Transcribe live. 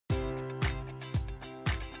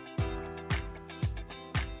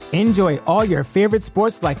Enjoy all your favorite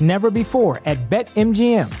sports like never before at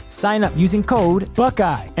BetMGM. Sign up using code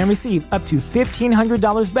Buckeye and receive up to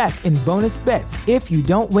 $1,500 back in bonus bets if you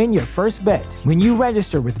don't win your first bet. When you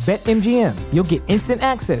register with BetMGM, you'll get instant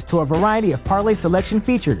access to a variety of parlay selection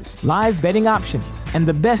features, live betting options, and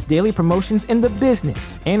the best daily promotions in the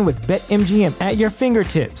business. And with BetMGM at your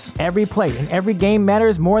fingertips, every play and every game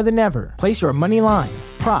matters more than ever. Place your money line,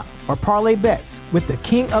 prop, or parlay bets with the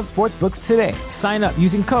king of sportsbooks today. Sign up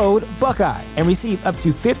using code Buckeye and receive up to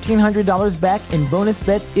 $1,500 back in bonus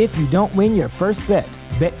bets if you don't win your first bet.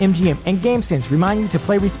 BetMGM and GameSense remind you to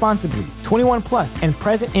play responsibly. 21 plus and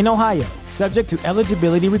present in Ohio, subject to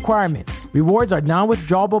eligibility requirements. Rewards are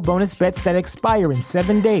non-withdrawable bonus bets that expire in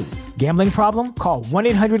 7 days. Gambling problem? Call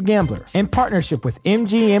 1-800-GAMBLER. In partnership with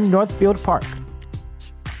MGM Northfield Park.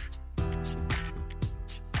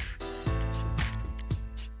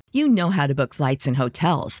 You know how to book flights and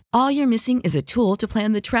hotels. All you're missing is a tool to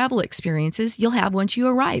plan the travel experiences you'll have once you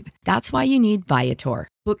arrive. That's why you need Viator.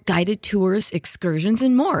 Book guided tours, excursions,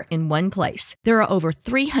 and more in one place. There are over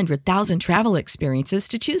 300,000 travel experiences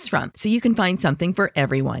to choose from, so you can find something for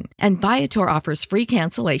everyone. And Viator offers free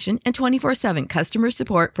cancellation and 24/7 customer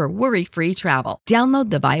support for worry-free travel.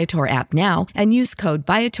 Download the Viator app now and use code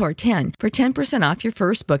Viator10 for 10% off your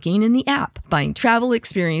first booking in the app. Find travel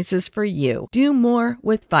experiences for you. Do more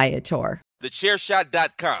with Viator.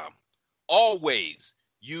 TheChairShot.com. Always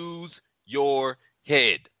use your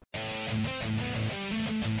head.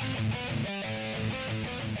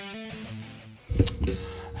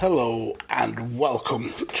 Hello and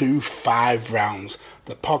welcome to 5 Rounds,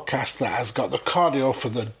 the podcast that has got the cardio for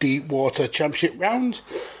the Deepwater Championship rounds.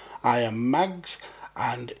 I am Mags,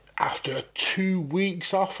 and after 2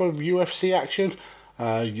 weeks off of UFC action,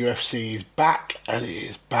 UFC is back, and it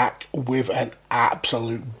is back with an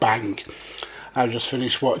absolute bang. I just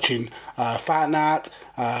finished watching Fight Night,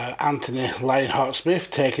 Anthony Lionheart-Smith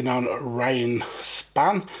taking on Ryan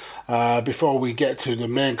Spann. Before we get to the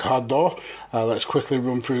main card though, let's quickly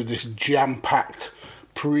run through this jam-packed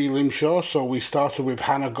prelim show. So we started with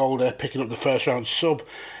Hannah Golder picking up the first round sub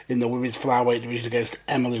in the women's flyweight division against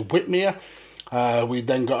Emily Whitmere. We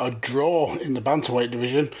then got a draw in the bantamweight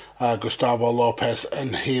division, Gustavo Lopez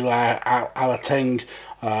and Hila Alateng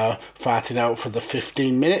fighting out for the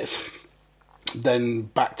 15 minutes. Then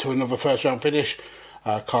back to another first round finish,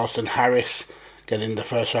 Carlston Harris getting the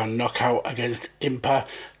first round knockout against Impa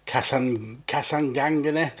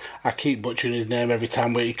Kasangangane. I keep butchering his name every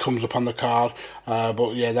time he comes up on the card,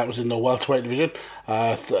 but yeah, that was in the welterweight division.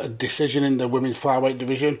 Decision in the women's flyweight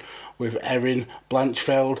division with Erin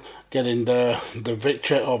Blanchfield getting the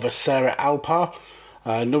victory over Sarah Alpar.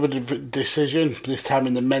 Another decision, this time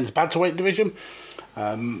in the men's bantamweight division.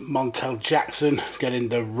 Montel Jackson getting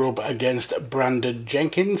the rub against Brandon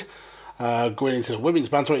Jenkins. Going into the women's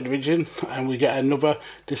bantamweight division, and we get another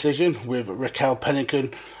decision with Raquel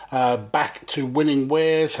Pennington back to winning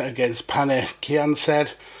ways against Pane Kiansed.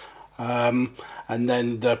 And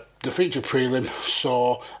then the feature prelim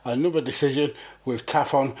saw another decision with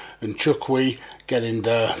Tafon and Chukwi getting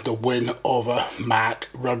the win over Mark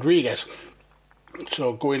Rodriguez.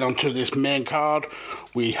 So going on to this main card,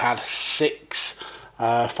 we had 6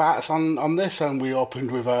 fights on this, and we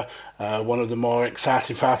opened with one of the more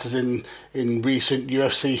exciting fighters in recent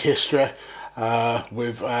UFC history,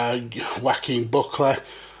 with Joaquin Buckley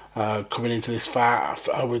coming into this fight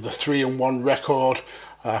with a 3-1 record.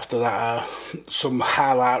 After that, some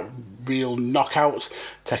highlight reel knockouts,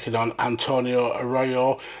 taking on Antonio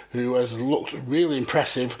Arroyo, who has looked really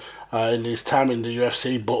impressive in his time in the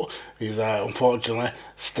UFC, but he's unfortunately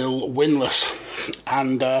still winless.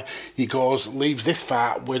 And he leaves this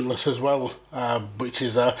fight winless as well, which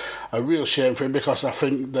is a real shame for him, because I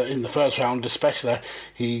think that in the first round especially,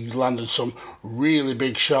 he landed some really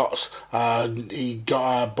big shots. He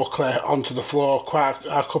got Buckley onto the floor quite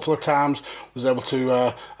a couple of times, was able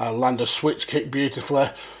to land a switch kick beautifully.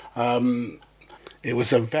 It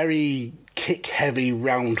was a very kick-heavy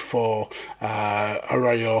round for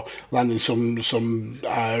Arroyo, landing some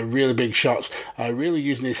really big shots, really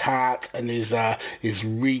using his heart and his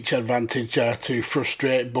reach advantage to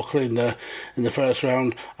frustrate Buckley in the first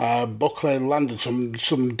round. Buckley landed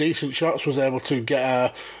some decent shots, was able to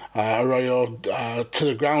get Arroyo to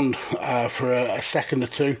the ground for a second or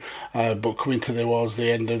two, but coming towards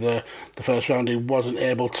the end of the first round, he wasn't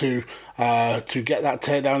able to get that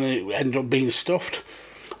takedown, and it ended up being stuffed.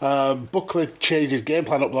 Buckley changed his game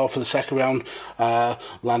plan up though for the second round,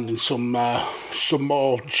 landing some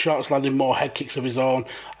more shots, landing more head kicks of his own,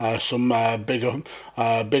 some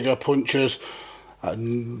bigger punches.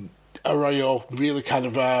 Arroyo really kind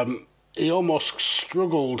of he almost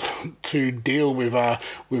struggled to deal with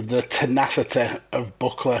the tenacity of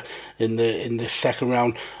Buckley in this second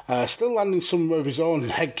round. Still landing some of his own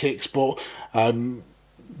head kicks, but the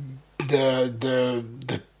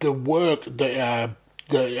work that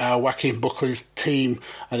Joaquin Buckley's team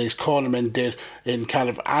and his cornermen did in kind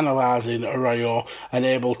of analysing Arroyo and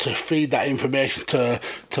able to feed that information to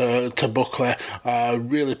Buckley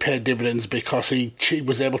really paid dividends, because he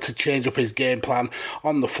was able to change up his game plan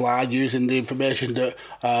on the fly using the information that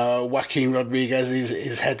Joaquin Rodriguez,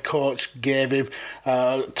 his head coach, gave him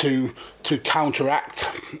to counteract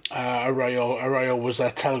Arroyo. Arroyo was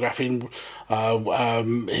telegraphing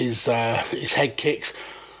his head kicks.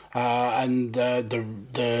 And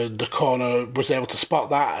the corner was able to spot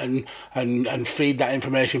that and feed that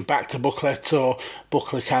information back to Buckley. So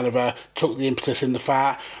Buckley kind of took the impetus in the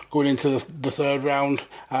fight going into the third round,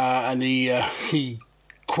 and he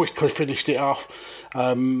quickly finished it off,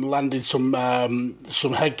 landed some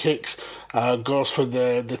head kicks, goes for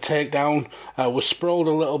the takedown, was sprawled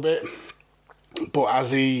a little bit. But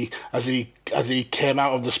as he came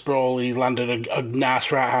out of the sprawl, he landed a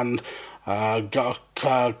nice right hand. Got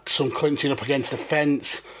some clinching up against the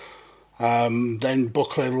fence. Then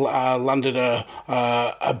Buckley landed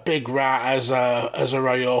a big right as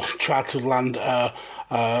Arroyo tried to land a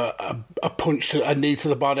punch, a knee to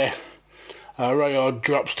the body. Arroyo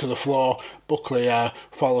drops to the floor. Buckley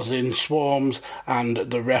follows in, swarms, and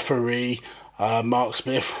the referee, Mark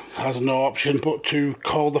Smith, has no option but to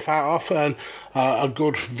call the fight off, and a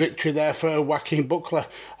good victory there for Joaquin Buckley.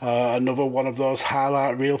 Another one of those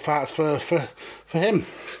highlight reel fights for him.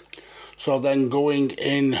 So then going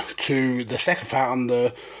into the second fight on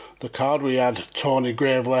the card, we had Tony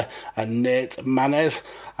Gravely and Nate Maness.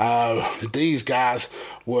 These guys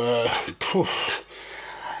were...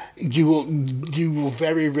 You will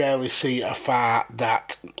very rarely see a fight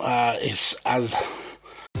that is as...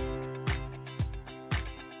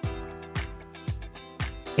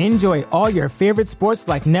 Enjoy all your favorite sports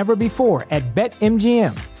like never before at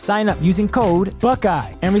BetMGM. Sign up using code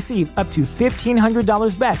Buckeye and receive up to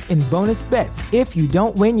 $1,500 back in bonus bets if you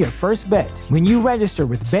don't win your first bet. When you register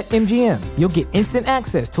with BetMGM, you'll get instant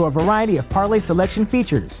access to a variety of parlay selection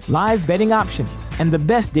features, live betting options, and the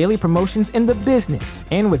best daily promotions in the business.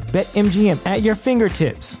 And with BetMGM at your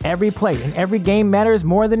fingertips, every play and every game matters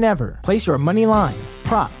more than ever. Place your money line,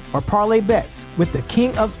 prop, or parlay bets with the king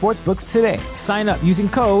of sportsbooks today. Sign up using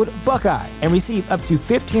code Buckeye and receive up to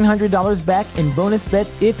 $1,500 back in bonus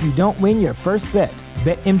bets if you don't win your first bet.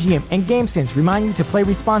 BetMGM and GameSense remind you to play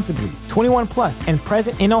responsibly. 21 plus and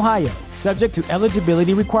present in Ohio, subject to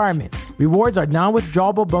eligibility requirements. Rewards are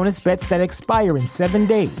non-withdrawable bonus bets that expire in 7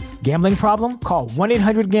 days. Gambling problem? Call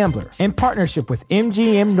 1-800-GAMBLER in partnership with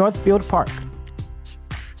MGM Northfield Park.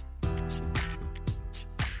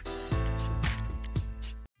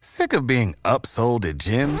 Sick of being upsold at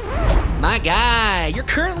gyms? My guy, you're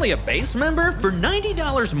currently a base member? For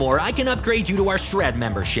 $90 more, I can upgrade you to our Shred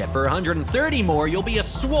membership. For $130 more, you'll be a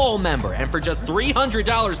Swole member. And for just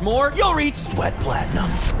 $300 more, you'll reach Sweat Platinum.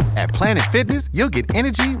 At Planet Fitness, you'll get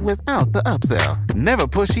energy without the upsell. Never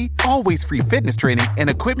pushy, always free fitness training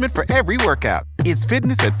and equipment for every workout. It's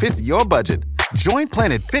fitness that fits your budget. Join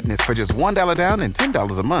Planet Fitness for just $1 down and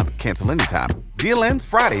 $10 a month. Cancel anytime. Deal ends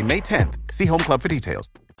Friday, May 10th. See Home Club for details.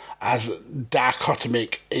 As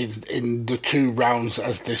dichotomic in the two rounds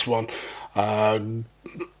as this one.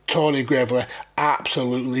 Tony Gravely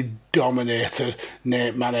absolutely dominated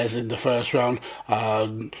Nate Maness in the first round.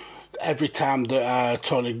 Every time that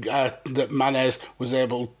that Maness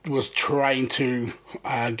was trying to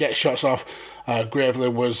get shots off, Gravely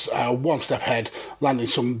was one step ahead, landing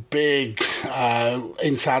some big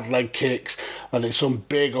inside leg kicks, landing some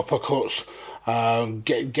big uppercuts.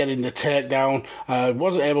 Getting the takedown.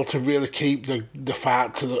 Wasn't able to really keep the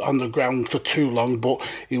fight on the ground for too long, but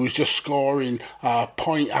he was just scoring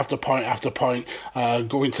point after point after point.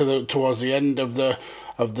 Going towards the end of the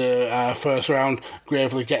first round,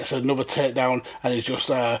 Gravely gets another takedown, and he's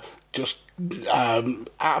just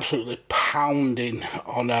absolutely pounding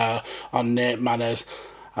on Nate Maness.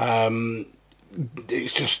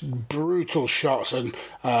 It's just brutal shots, and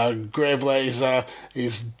Gravely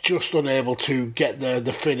is just unable to get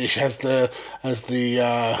the finish as the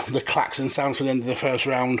klaxon sounds for the end of the first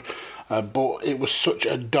round. But it was such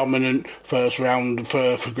a dominant first round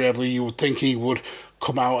for Gravely. You would think he would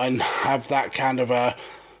come out and have that kind of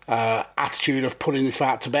attitude of putting this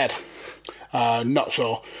fight to bed. not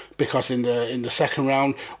so, because in the second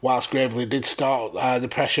round, whilst Gravely did start the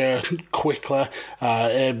pressure quickly,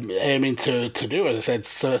 aiming to do, as I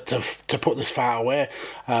said, to put this fight away,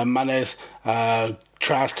 Manez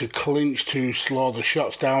tries to clinch to slow the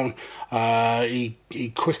shots down. He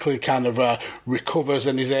quickly kind of recovers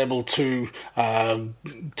and is able to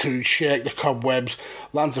shake the cobwebs,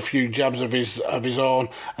 lands a few jabs of his own,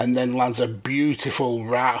 and then lands a beautiful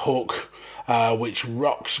right hook, which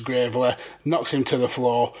rocks Gravely, knocks him to the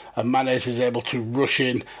floor, and Manez is able to rush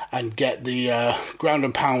in and get the ground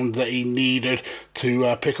and pound that he needed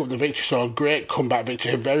to pick up the victory. So a great comeback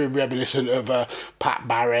victory, very reminiscent of Pat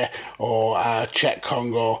Barry or Czech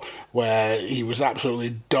Congo, where he was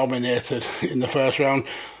absolutely dominated in the first round.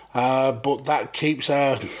 But that keeps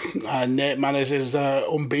Nate Manez's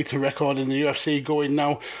unbeaten record in the UFC going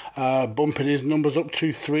now, bumping his numbers up to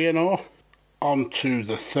 3-0. On to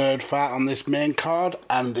the third fight on this main card,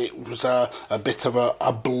 and it was a bit of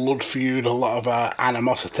a blood feud, a lot of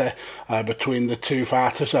animosity between the two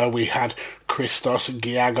fighters. We had Christos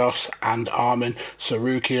Giagos and Arman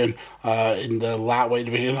Tsarukyan in the lightweight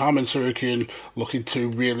division. Arman Tsarukyan looking to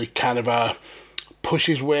really kind of push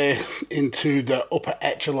his way into the upper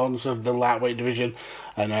echelons of the lightweight division,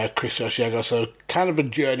 and Christos Giagos, kind of a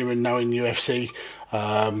journeyman now in UFC,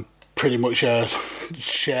 pretty much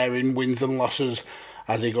sharing wins and losses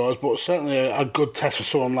as he goes, but certainly a good test for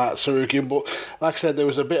someone like Tsarukyan. But like I said, there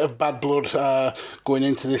was a bit of bad blood going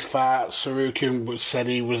into this fight. Tsarukyan said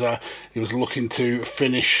he was looking to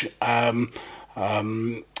finish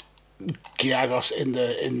Giagos in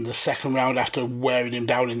the second round after wearing him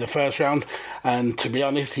down in the first round, and to be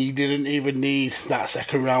honest, he didn't even need that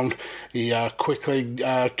second round. He quickly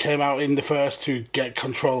came out in the first to get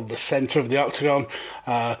control of the centre of the octagon,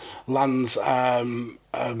 lands a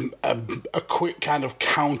quick kind of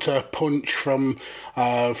counter punch from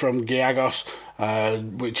Giagos,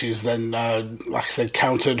 which is then, like I said,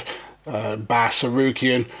 countered by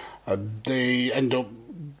Tsarukyan. They end up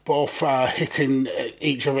both hitting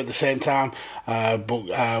each other at the same time,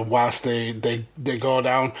 but whilst they go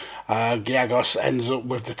down, Giagos ends up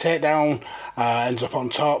with the takedown, ends up on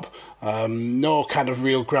top. No kind of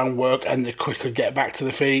real groundwork, and they quickly get back to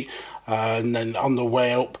the feet. And then on the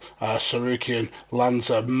way up, Tsarukyan lands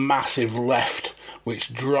a massive left,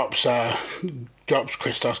 which drops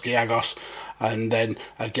Christos Giagos. And then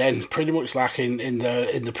again, pretty much like in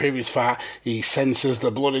the previous fight, he senses the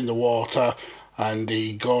blood in the water, and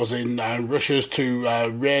he goes in and rushes to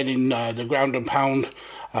rein in the ground and pound.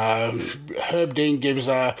 Herb Dean gives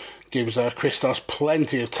Christos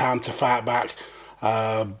plenty of time to fight back,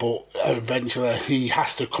 but eventually he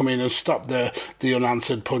has to come in and stop the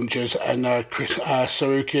unanswered punches, and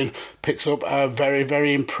Tsarukyan picks up a very,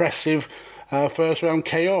 very impressive first round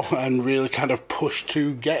KO and really kind of pushed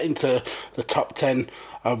to get into the top 10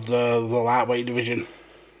 of the lightweight division.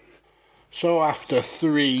 So after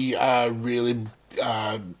three really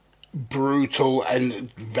brutal and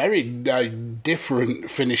very different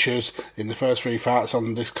finishes in the first three fights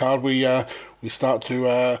on this card, we start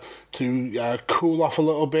to cool off a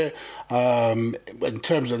little bit in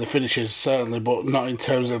terms of the finishes, certainly, but not in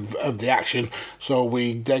terms of the action. So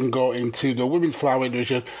we then go into the women's flyweight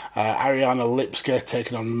division. Ariane Lipski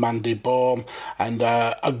taking on Mandy Bohm, and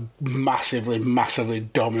a massively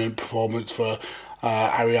dominant performance for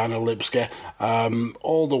Ariane Lipski.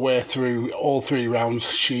 All the way through all three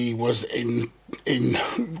rounds, she was in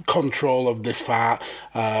control of this fight,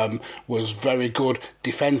 was very good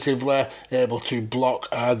defensively, able to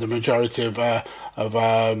block the majority of the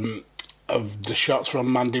shots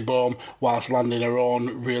from Mandy Bohm, whilst landing her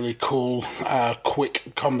own really cool, quick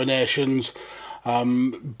combinations.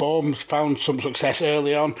 Bohm found some success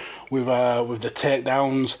early on with the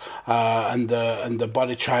takedowns and the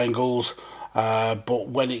body triangles. But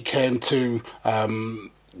when it came to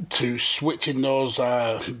switching those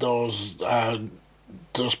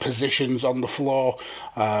positions on the floor,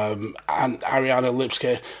 and Ariane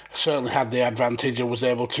Lipski certainly had the advantage and was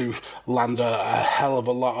able to land a hell of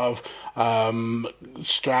a lot of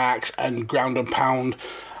strikes and ground and pound.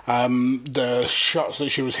 The shots that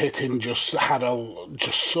she was hitting just had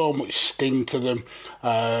just so much sting to them,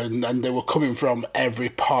 and they were coming from every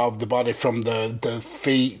part of the body, from the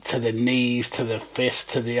feet to the knees to the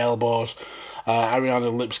fists to the elbows. Ariane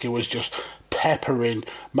Lipski was just peppering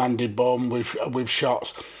Mandy Bohm with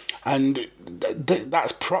shots, and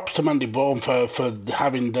that's props to Mandy Bohm for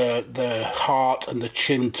having the heart and the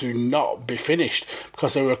chin to not be finished,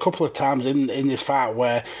 because there were a couple of times in this fight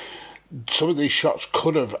where some of these shots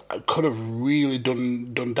could have really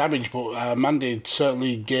done damage, but Mandy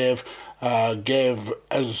certainly gave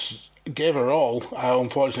as gave her all.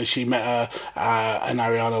 Unfortunately, she met an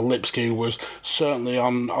Ariane Lipski who was certainly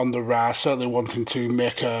on the rise, certainly wanting to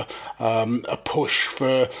make a push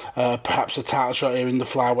for perhaps a title shot here in the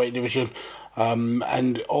flyweight division.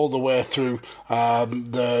 And all the way through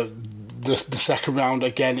the second round,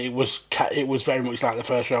 again, it was very much like the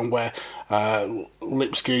first round, where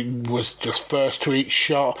Lipski was just first to each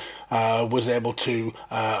shot, was able to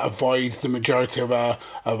avoid the majority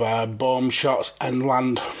of Bohm shots and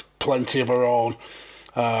land plenty of her own.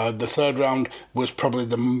 The third round was probably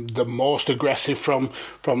the most aggressive from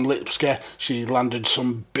Lipski. She landed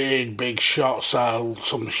some big shots,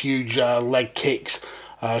 some huge leg kicks.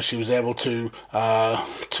 She was able to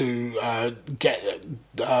get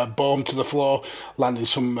Bohm to the floor, landing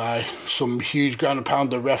some huge ground and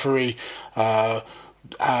pound. The referee was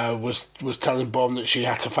telling Bohm that she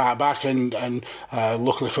had to fight back, and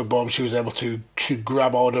luckily for Bohm, she was able to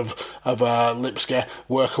grab hold of Lipski,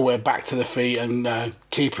 work her way back to the feet, and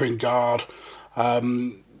keep her in guard.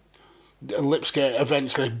 Lipski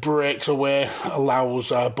eventually breaks away, allows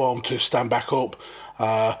Bohm to stand back up.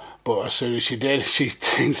 But as soon as she did, she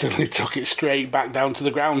instantly took it straight back down to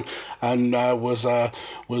the ground and was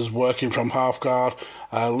working from half guard.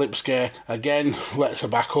 Lipski again lets her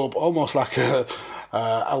back up, almost like a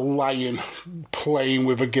lion playing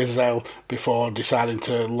with a gazelle before deciding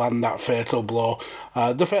to land that fatal blow.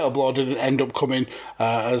 The fatal blow didn't end up coming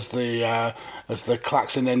as the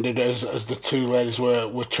klaxon ended, as the two ladies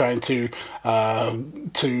were trying to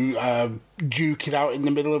duke it out in the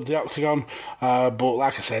middle of the octagon. But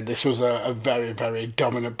like I said, this was a very, very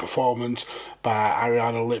dominant performance by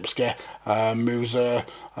Ariane Lipski. Moves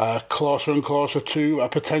closer and closer to a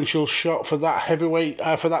potential shot for that heavyweight,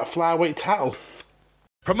 for that flyweight title.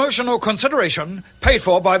 Promotional consideration paid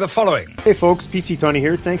for by the following. Hey folks, PC Tony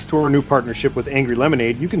here. Thanks to our new partnership with Angry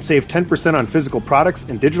Lemonade, you can save 10% on physical products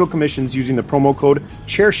and digital commissions using the promo code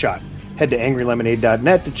ChairShot. Head to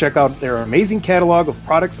angrylemonade.net to check out their amazing catalog of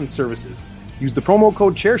products and services. Use the promo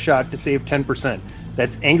code ChairShot to save 10%.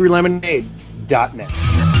 That's angrylemonade.net.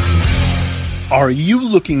 Are you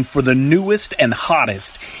looking for the newest and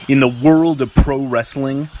hottest in the world of pro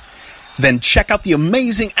wrestling? Then check out the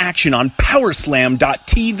amazing action on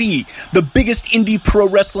Powerslam.tv, the biggest indie pro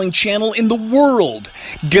wrestling channel in the world.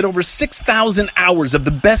 Get over 6,000 hours of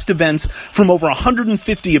the best events from over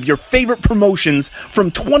 150 of your favorite promotions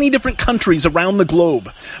from 20 different countries around the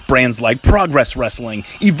globe. Brands like Progress Wrestling,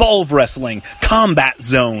 Evolve Wrestling, Combat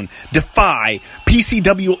Zone, Defy,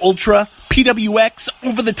 PCW Ultra, PWX,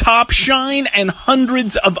 Over the Top, Shine, and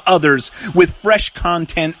hundreds of others with fresh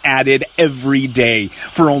content added every day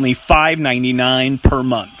for only $5.99 per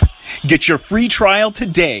month. Get your free trial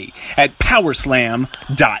today at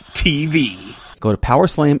Powerslam.tv. Go to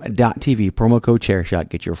Powerslam.tv, promo code ChairShot,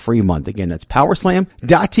 get your free month. Again, that's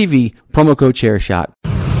Powerslam.tv, promo code ChairShot.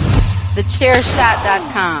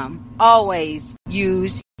 TheChairShot.com. Always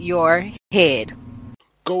use your head.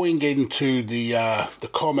 Going into the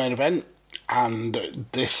co-main event, and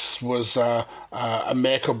this was a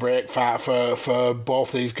make or break fight for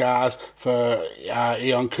both these guys, for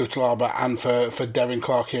Ion Cutelaba and for Devin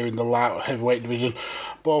Clark here in the light heavyweight division.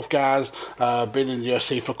 Both guys been in the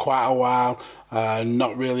UFC for quite a while,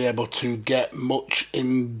 not really able to get much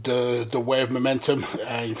in the way of momentum.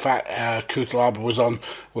 In fact, Cutelaba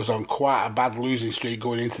was on quite a bad losing streak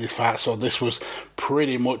going into this fight, so this was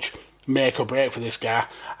pretty much make or break for this guy,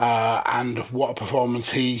 and what a performance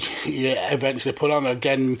he eventually put on.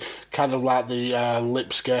 Again, kind of like the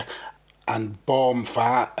Lipski and Bohm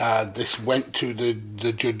fight, this went to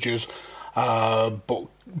the judges, but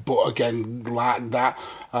again, like that,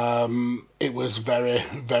 it was very,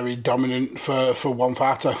 very dominant for one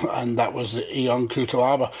fighter, and that was Ion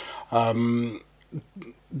Cutelaba.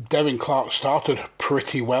 Devin Clark started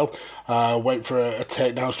pretty well, went for a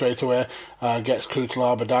takedown straight away, gets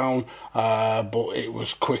Cutelaba down, but it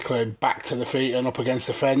was quickly back to the feet and up against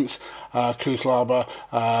the fence. Cutelaba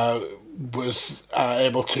was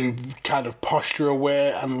able to kind of posture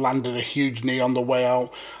away and landed a huge knee on the way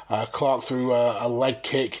out. Clark threw a leg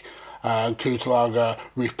kick. Cutelaba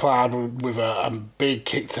replied with a big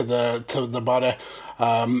kick to the body.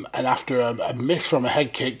 And after a miss from a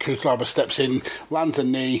head kick, Cutelaba steps in, lands a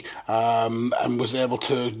knee, and was able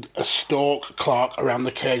to stalk Clark around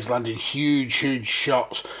the cage, landing huge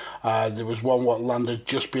shots. There was one what landed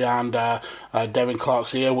just behind Devin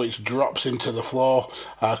Clark's ear, which drops him to the floor.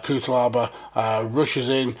 Cutelaba rushes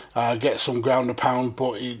in, gets some ground and pound,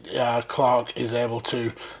 but Clark is able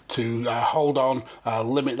to hold on,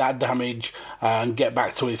 limit that damage, and get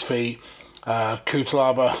back to his feet.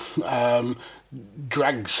 Cutelaba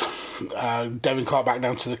drags Devin Clark back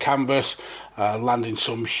down to the canvas, landing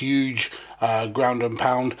some huge ground and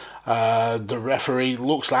pound. The referee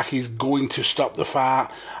looks like he's going to stop the fight,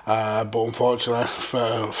 but unfortunately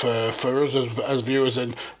for us as viewers,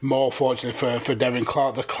 and more fortunately for Devin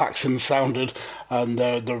Clark, the klaxon sounded and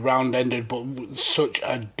the round ended. But such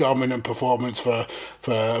a dominant performance for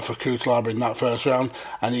Cutelaba in that first round,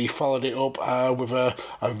 and he followed it up with a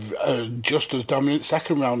just as dominant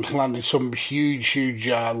second round, landing some huge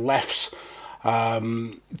lefts.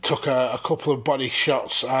 Took a couple of body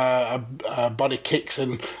shots, body kicks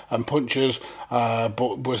and punches,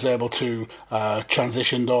 but was able to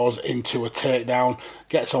transition those into a takedown.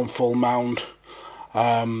 Gets on full mount.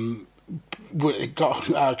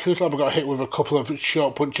 Cutelaba got hit with a couple of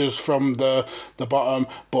short punches from the bottom,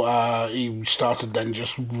 but he started then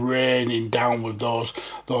just raining down with those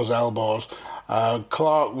elbows.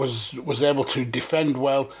 Clark was able to defend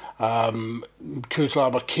well.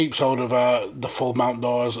 Cutelaba keeps hold of the full mount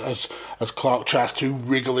doors as Clark tries to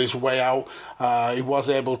wriggle his way out. He was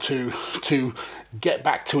able to get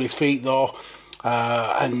back to his feet though,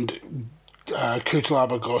 and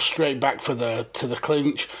Cutelaba goes straight back to the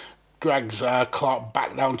clinch, drags Clark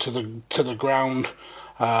back down to the ground,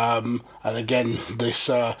 and again this.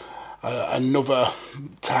 Another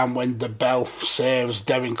time when the bell saves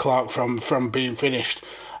Devin Clark from being finished.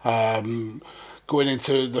 Going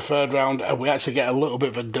into the third round, and we actually get a little bit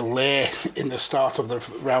of a delay in the start of the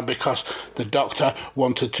round because the doctor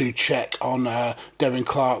wanted to check on Devin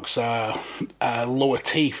Clark's lower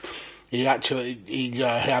teeth. He had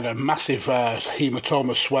a massive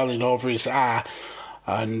hematoma swelling over his eye,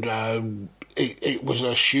 and it was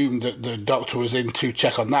assumed that the doctor was in to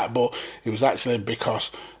check on that, but it was actually because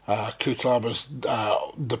Cutelaba's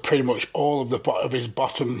pretty much all of his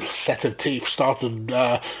bottom set of teeth started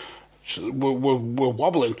were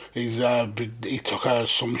wobbling. He took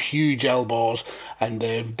some huge elbows, and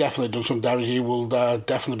they've definitely done some damage. He will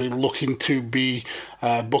definitely be looking to be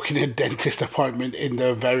booking a dentist appointment in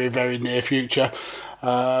the very, very near future.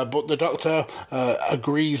 But the doctor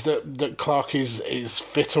agrees that Clark is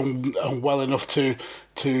fit and well enough to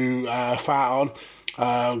fight on.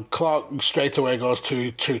 Clark straight away goes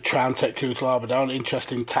to try and take Cutelaba down.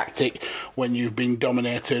 Interesting tactic when you've been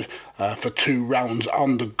dominated for 2 rounds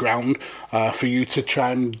on the ground, for you to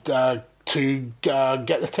try and get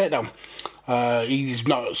the takedown. He's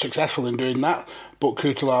not successful in doing that, but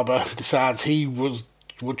Cutelaba decides he would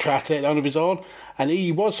try a takedown of his own, and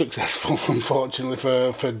he was successful, unfortunately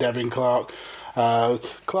for Devin Clark.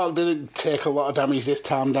 Clark didn't take a lot of damage this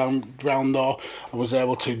time round though, and was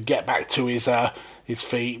able to get back to his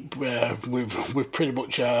feet with pretty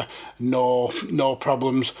much no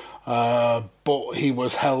problems, but he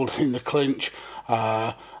was held in the clinch,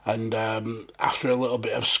 and after a little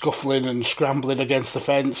bit of scuffling and scrambling against the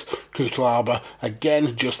fence, Cutelaba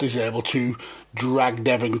again just is able to drag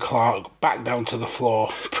Devin Clark back down to the floor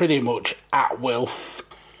pretty much at will.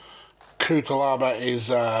 Cutelaba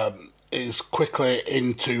is quickly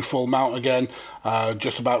into full mount again.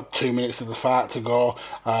 Just about 2 minutes of the fight to go.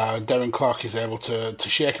 Devin Clark is able to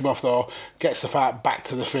shake him off though, gets the fight back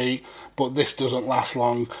to the feet, but this doesn't last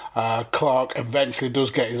long. Clark eventually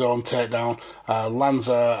does get his own takedown, lands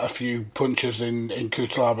a few punches in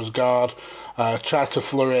Cutelaba's guard, tries to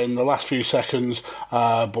flurry in the last few seconds,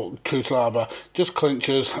 but Cutelaba just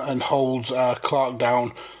clinches and holds Clark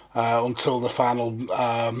down until the final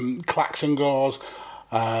klaxon goes.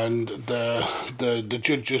 And the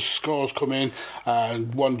judges' scores come in,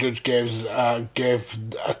 and one judge gave a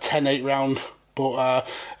 10-8 round, but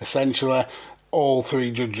essentially all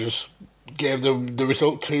 3 judges gave the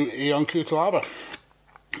result to Ion Cutelaba.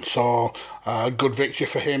 So good victory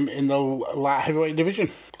for him in the light heavyweight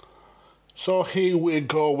division. So here we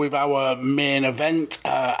go with our main event.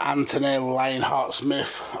 Anthony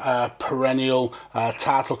Lionheart-Smith, perennial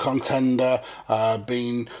title contender,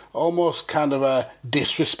 being almost kind of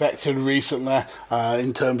disrespected recently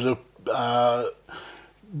in terms of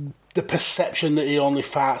the perception that he only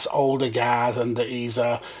fights older guys and that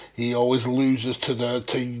he always loses to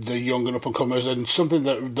the young and up and comers, and something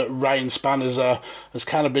that Ryan Spann has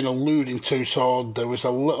kind of been alluding to. So there was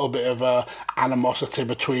a little bit of animosity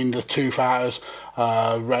between the 2 fighters.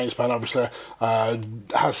 Ryan Spann obviously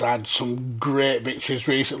has had some great victories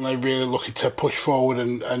recently, really looking to push forward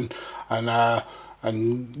and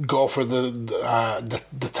go for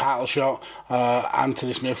the title shot.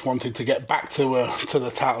 Anthony Smith wanted to get back to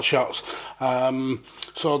the title shots.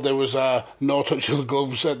 So there was no touch of the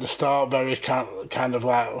gloves at the start, very kind of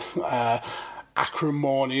like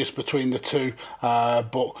acrimonious between the 2.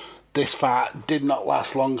 But this fight did not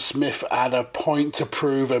last long. Smith had a point to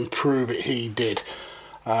prove, and prove it he did.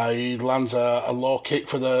 He lands a low kick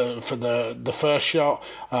for the first shot.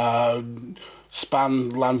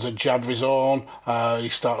 Span lands a jab of his own. He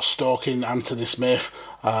starts stalking Anthony Smith.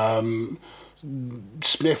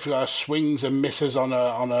 Smith swings and misses on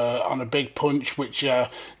a big punch, which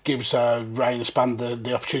gives Ryan Spann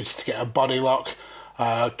the opportunity to get a body lock.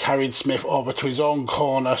 Carried Smith over to his own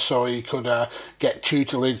corner so he could get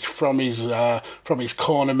tutelage from his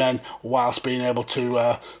corner men whilst being able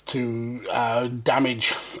to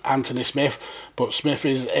damage Anthony Smith. But Smith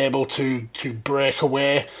is able to break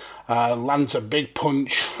away, lands a big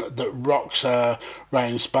punch that rocks Ryan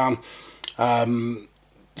Spann.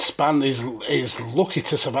 Spann is lucky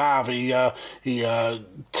to survive. He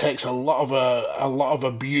takes a lot of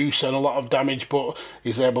abuse and a lot of damage, but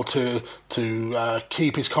he's able to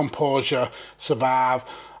keep his composure, survive.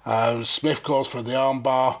 Smith goes for the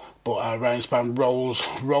armbar, but Ryan Spann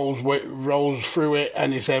rolls through it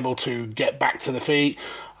and is able to get back to the feet.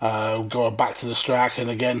 Go back to the strike, and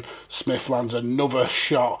again Smith lands another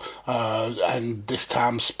shot, and this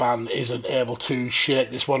time Spann isn't able to shake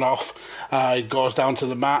this one off. He goes down to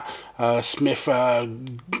the mat. Smith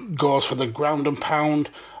goes for the ground and pound,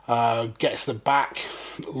 gets the back,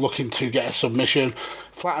 looking to get a submission,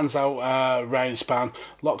 flattens out Ryan Spann,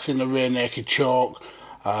 locks in the rear naked choke.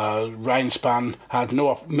 Ryan Spann had no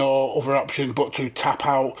other option but to tap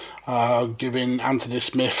out, giving Anthony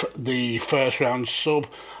Smith the first round sub.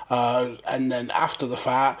 And then after the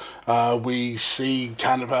fight, we see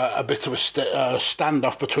kind of a bit of a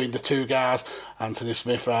standoff between the two guys. Anthony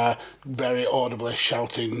Smith very audibly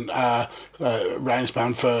shouting Ryan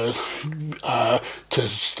Spann to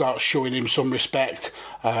start showing him some respect.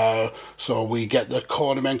 So we get the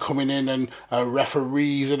cornermen coming in and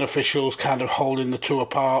referees and officials kind of holding the two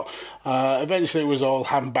apart. Eventually it was all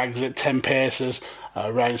handbags at 10 paces.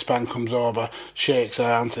 Ryan Spann comes over, shakes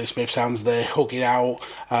Anthony Smith's hands, they hug it out.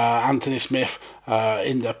 Anthony Smith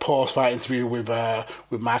in the post-fight interview with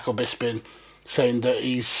Michael Bisping, saying that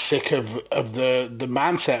he's sick of the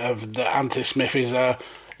mindset of that Anthony Smith is a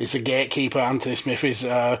gatekeeper. Anthony Smith is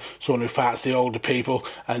someone who fights the older people,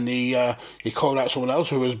 and he called out someone else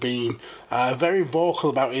who was being very vocal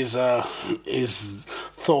about his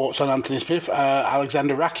thoughts on Anthony Smith,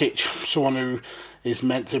 Alexander Rakic, someone who is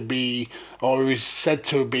meant to be, or is said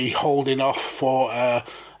to be holding off for a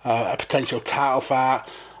potential title fight.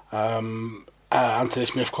 Anthony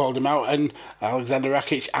Smith called him out, and Alexander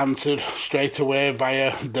Rakic answered straight away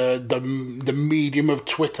via the medium of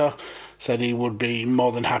Twitter, said he would be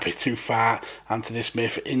more than happy to fight Anthony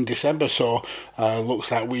Smith in December. So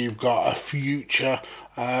looks like we've got a future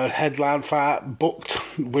headline fight booked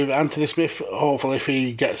with Anthony Smith. Hopefully, if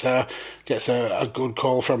he gets a good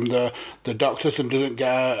call from the doctors and doesn't get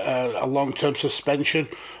a long-term suspension,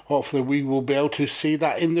 hopefully we will be able to see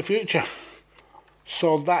that in the future.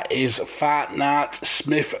 So that is Fight Night,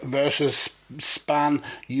 Smith versus Spann,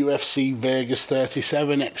 UFC Vegas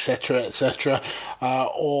 37, etc., etc.,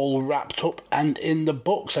 all wrapped up and in the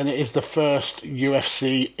books, and it is the first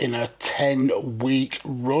UFC in a 10-week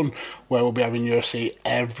run where we'll be having UFC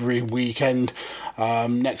every weekend.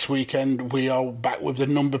 Next weekend we are back with the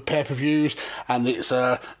numbered pay-per-views, and it's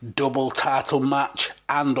a double title match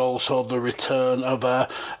and also the return of a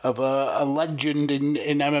legend in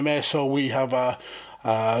MMA. So we have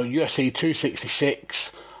UFC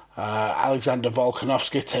 266, Alexander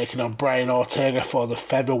Volkanovski taking on Brian Ortega for the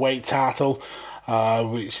featherweight title,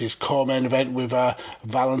 which is co-main event with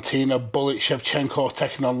Valentina Bullet Shevchenko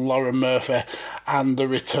taking on Lauren Murphy, and the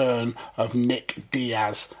return of Nick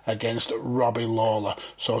Diaz against Robbie Lawler.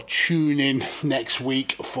 So tune in next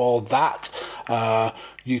week for that.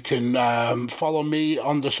 You can follow me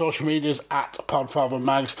on the social medias at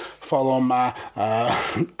PodfatherMags. Follow my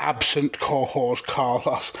absent co-host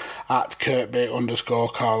Carlos at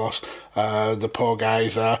Kurtbait_Carlos. The poor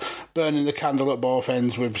guy's burning the candle at both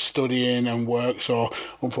ends with studying and work, so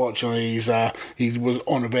unfortunately he was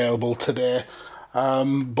unavailable today.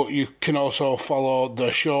 But you can also follow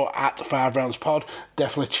the show at 5 Rounds Pod.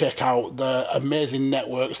 Definitely check out the amazing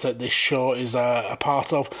networks that this show is a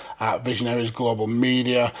part of at Visionaries Global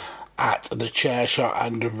Media, at The Chair Shot,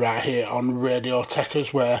 and right here on Radio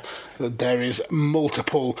Techers, where there is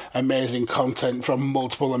multiple amazing content from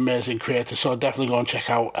multiple amazing creators. So definitely go and check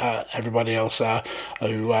out everybody else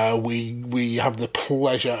who we have the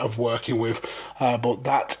pleasure of working with. But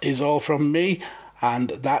that is all from me, and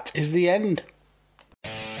that is the end.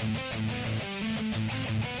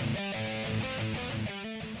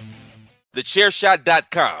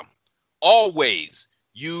 TheChairShot.com. Always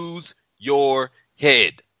use your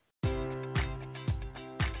head.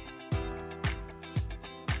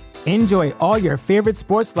 Enjoy all your favorite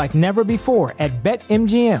sports like never before at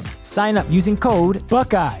BetMGM. Sign up using code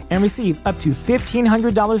Buckeye and receive up to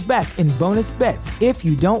 $1,500 back in bonus bets if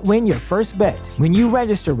you don't win your first bet. When you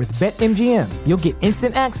register with BetMGM, you'll get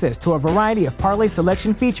instant access to a variety of parlay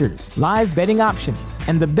selection features, live betting options,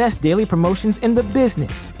 and the best daily promotions in the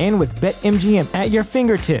business. And with BetMGM at your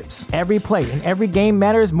fingertips, every play and every game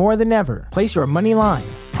matters more than ever. Place your money line,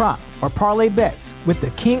 prop, or parlay bets with the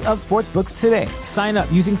king of sportsbooks today. Sign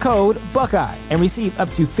up using code Buckeye and receive up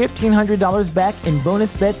to $1,500 back in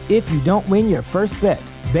bonus bets if you don't win your first bet.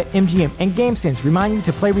 BetMGM and GameSense remind you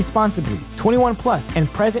to play responsibly. 21 plus and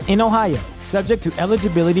present in Ohio, subject to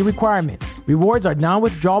eligibility requirements. Rewards are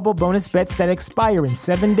non-withdrawable bonus bets that expire in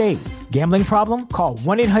 7 days. Gambling problem? Call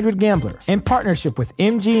 1-800-GAMBLER in partnership with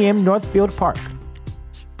MGM Northfield Park.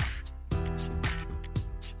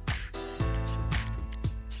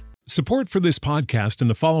 Support for this podcast and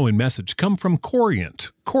the following message come from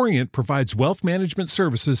Corient. Corient provides wealth management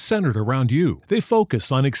services centered around you. They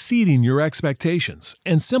focus on exceeding your expectations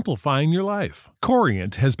and simplifying your life.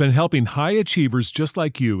 Corient has been helping high achievers just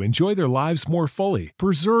like you enjoy their lives more fully,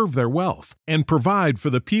 preserve their wealth, and provide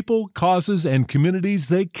for the people, causes, and communities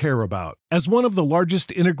they care about. As one of the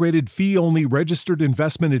largest integrated fee-only registered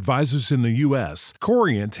investment advisors in the U.S.,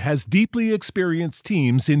 Corient has deeply experienced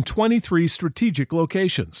teams in 23 strategic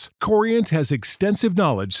locations. Corient has extensive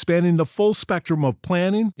knowledge spanning the full spectrum of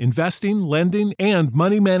planning, investing, lending, and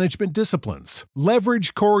money management disciplines.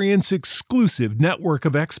 Leverage Corient's exclusive network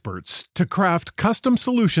of experts to craft custom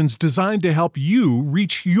solutions designed to help you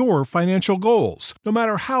reach your financial goals, no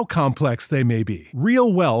matter how complex they may be.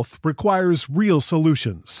 Real wealth requires real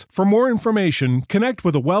solutions. For more information, connect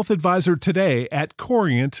with a wealth advisor today at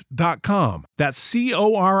Corient.com. That's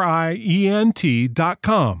Corient.com.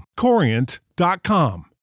 Corient.com.